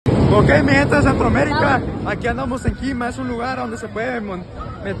Ok, mi gente de Centroamérica, aquí andamos en Quima, es un lugar donde se puede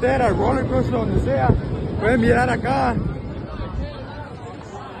meter al roller coaster, donde sea. Pueden mirar acá.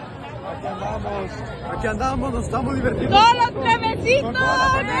 Aquí andamos, nos estamos divirtiendo. ¡Todos los plebecitos! Con toda la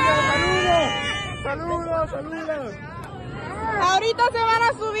familia, saludos, saludos. Ahorita se van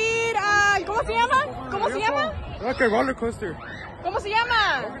a subir a... ¿Cómo se llama? ¿Cómo se llama? Like a roller coaster. ¿Cómo se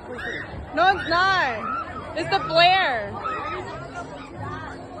llama? No, it's not. It's the flare.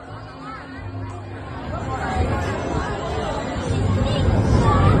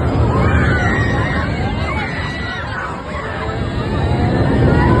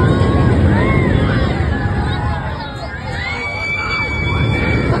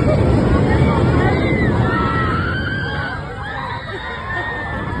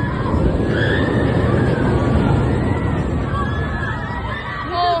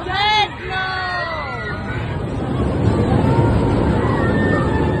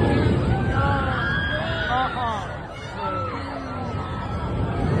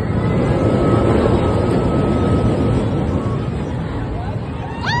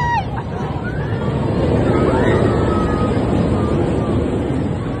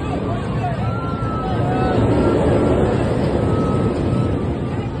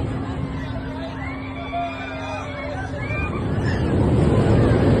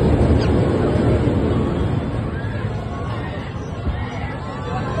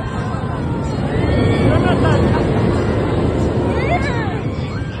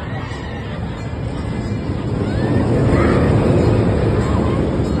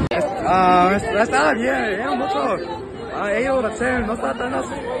 Estaba bien, era mucho. Ellos no estaba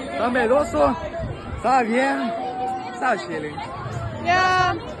tan medoso. Estaba bien. Estaba chilling.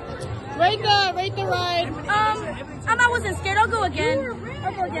 Yeah. Rate the ride. I wasn't scared. I'll go again.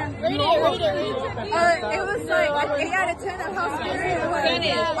 I'll go again. Rate it. It was like an 8 out of 10 of how scary it was.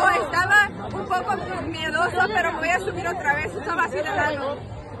 Oh, estaba un poco miedoso, pero me voy a subir otra vez. Estaba así de largo.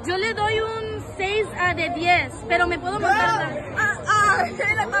 Yo le doy un 6 de 10, pero me puedo montar.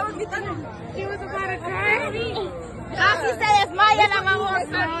 La estaba quitando. She was about to cry. Así se desmaya la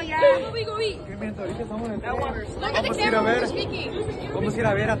babosa. No, ya. Vamos a ir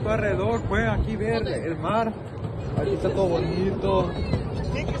a ver a todo alrededor. Pueden aquí ver el mar. Aquí está todo bonito.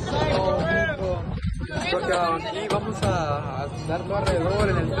 Porque aquí vamos a andar todo alrededor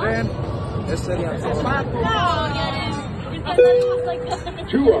en el tren. Eso sería todo.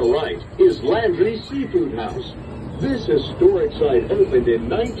 To our right is Landry's Seafood House. This historic site opened in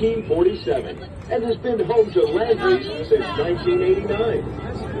 1947 and has been home to Landry's since 1989.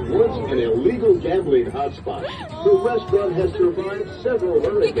 Once an illegal gambling hotspot, the restaurant has survived several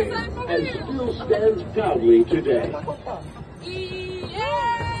hurricanes and still stands proudly today.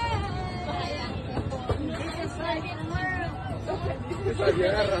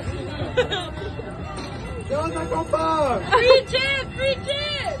 ¿Qué onda, compa? Free chip, free chip.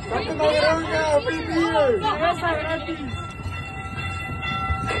 ¡Saca la granja, free beer! Cerveza gratis.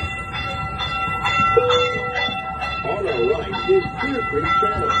 On our right is Clear Creek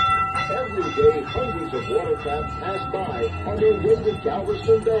Channel. Every day, hundreds of watercraft pass by on their way to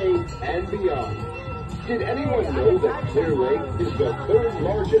Galveston Bay and beyond. Did anyone know that Clear Lake is the third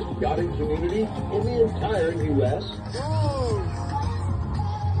largest yachting community in the entire U.S.?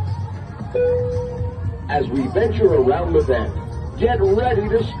 As we venture around the bend, get ready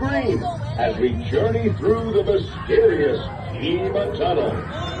to scream as we journey through the mysterious Kima Tunnel.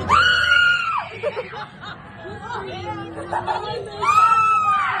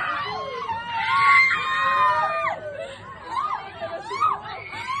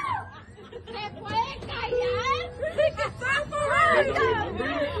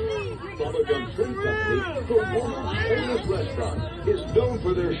 Bubba Gum Shrimp Company, the world's famous restaurant, is known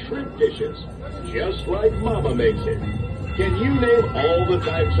for their shrimp dishes, just like Mama makes it. Can you name all the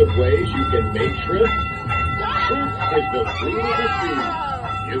types of ways you can make shrimp? Shrimp is the food of the sea.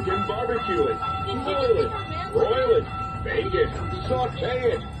 You can barbecue it, boil it, broil it, bake it,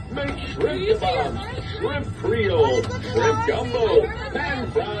 saute it, make shrimp kebabs, shrimp creole, shrimp gumbo,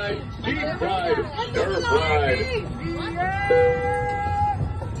 pan-fried, deep-fried, stir-fried.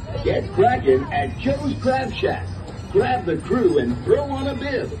 Get cracking at Joe's Crab Shack. Grab the crew and throw on a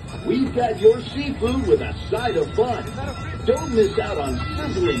bib. We've got your seafood with a side of fun. Don't miss out on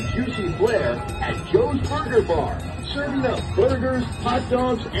sizzling, juicy flair at Joe's Burger Bar, serving up burgers, hot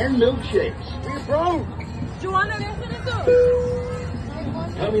dogs, and milkshakes. Hey, bro!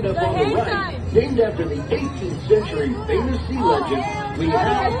 Coming up on the right, named after the 18th century famous sea legend, we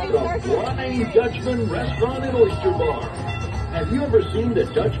have the Flying Dutchman Restaurant and Oyster Bar. Have you ever seen the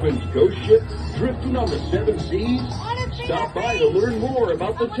Dutchman's ghost ship drifting on the seven seas? Stop by to learn more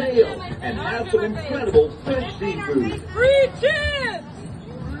about the tail and have some incredible fish seafood. Free chips!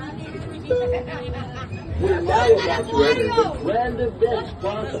 We're now about to enter the Grand Events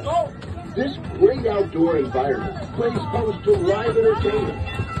Plaza. This great outdoor environment plays host to live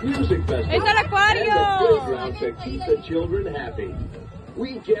entertainment, music festivals, and a playground to keep the children happy.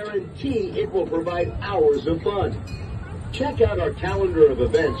 We guarantee it will provide hours of fun. Check out our calendar of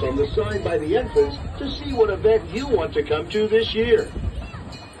events on the sign by the entrance to see what event you want to come to this year.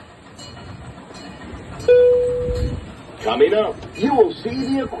 Coming up, you will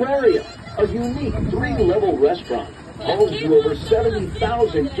see the aquarium, a unique 3-level restaurant. Home to over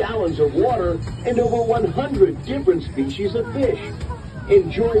 70,000 gallons of water and over 100 different species of fish.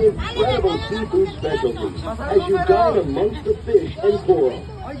 Enjoy incredible seafood specialties as you dine amongst the fish and coral.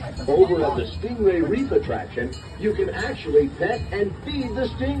 Over at the Stingray Reef attraction, you can actually pet and feed the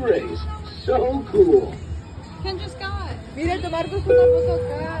stingrays. So cool.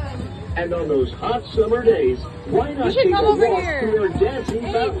 And on those hot summer days, why not take a walk through our dancing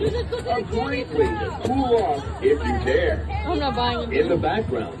fountains? A great way to cool off if you dare. I'm not buying it. In the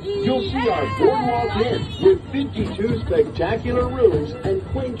background, you'll see our Boardwalk Inn with 52 spectacular rooms and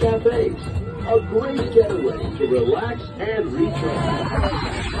quaint cafes. A great getaway to relax and recharge.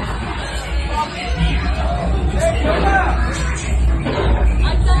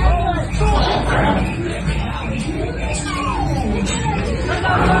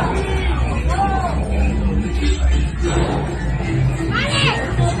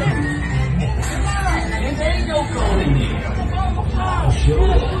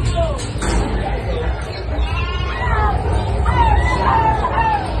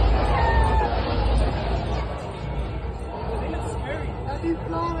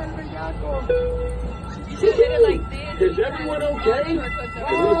 Is everyone okay? It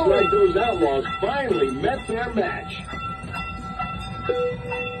looks like those outlaws finally met their match.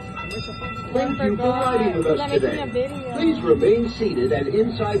 Thank you for riding with us today. Please remain seated and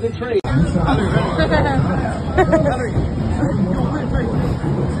inside the train.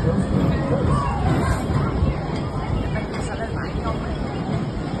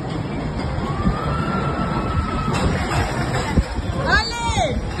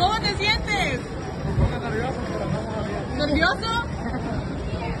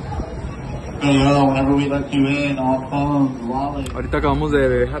 Ahorita acabamos de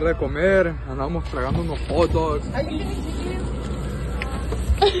dejar de comer, andamos tragando unos hot dogs.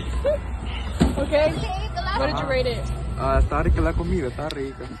 Okay, what did you rate it? Está rica la comida, está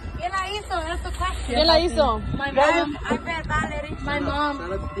rica. ¿Quién la hizo? That's the question. ¿Quién la hizo? My mom. I bet Valerie. My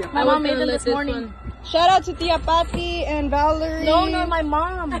mom made them this morning. Shout out to Tia Patti and Valerie. No, my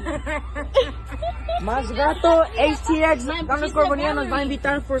mom. Más rato, HTX, Carlos Corbonía nos va a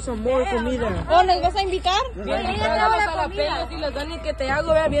invitar por some more comida. Oh, ¿nos vas a invitar? Bien, invitarlos a la pena, si les dan y que te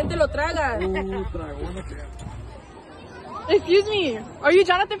hago, vea, bien te lo tragas. Excuse me, are you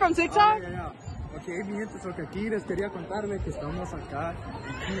Jonathan from TikTok? Ok, mi gente, so que aquí les quería contarles que estamos acá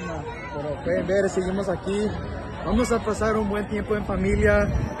en Quima. Como pueden ver, seguimos aquí. Vamos a pasar un buen tiempo en familia.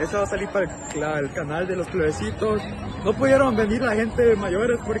 Eso va a salir para el canal de los plebecitos. No pudieron venir la gente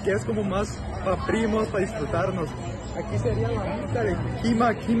mayores porque es como más para primos, para disfrutarnos. Aquí sería la vista de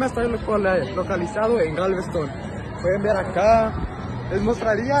Quima. Quima está localizado en Galveston. Pueden ver acá. Les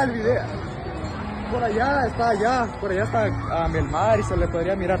mostraría el video. Por allá está el mar y se le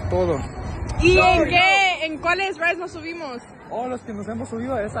podría mirar todo. ¿Y en cuáles rides nos subimos? Oh, los que nos hemos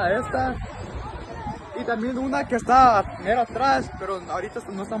subido es a esta. Y también una que está mero atrás, pero ahorita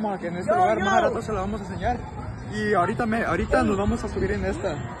no estamos aquí en este lugar, más a rato se la vamos a enseñar. Y ahorita nos vamos a subir en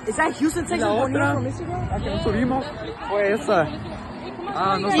esta. ¿Es that Houston, Texas? La otra, la que nos subimos, fue esta.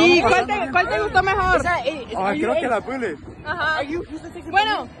 ¿Y cuál te gustó mejor? Creo que la Bullet. Ajá.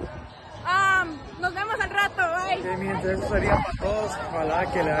 Bueno, nos vemos al rato, bye. Ok, mientras eso sería para todos.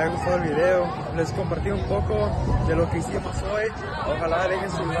 Ojalá que les haya gustado el video. Les compartí un poco de lo que hicimos hoy. Ojalá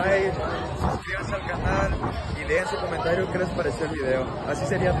dejen su like, suscríbanse al canal y dejen su comentario qué les pareció el video. Así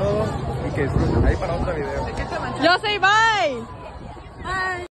sería todo y que disfruten. Ahí para otro video. Yo soy bye. Bye.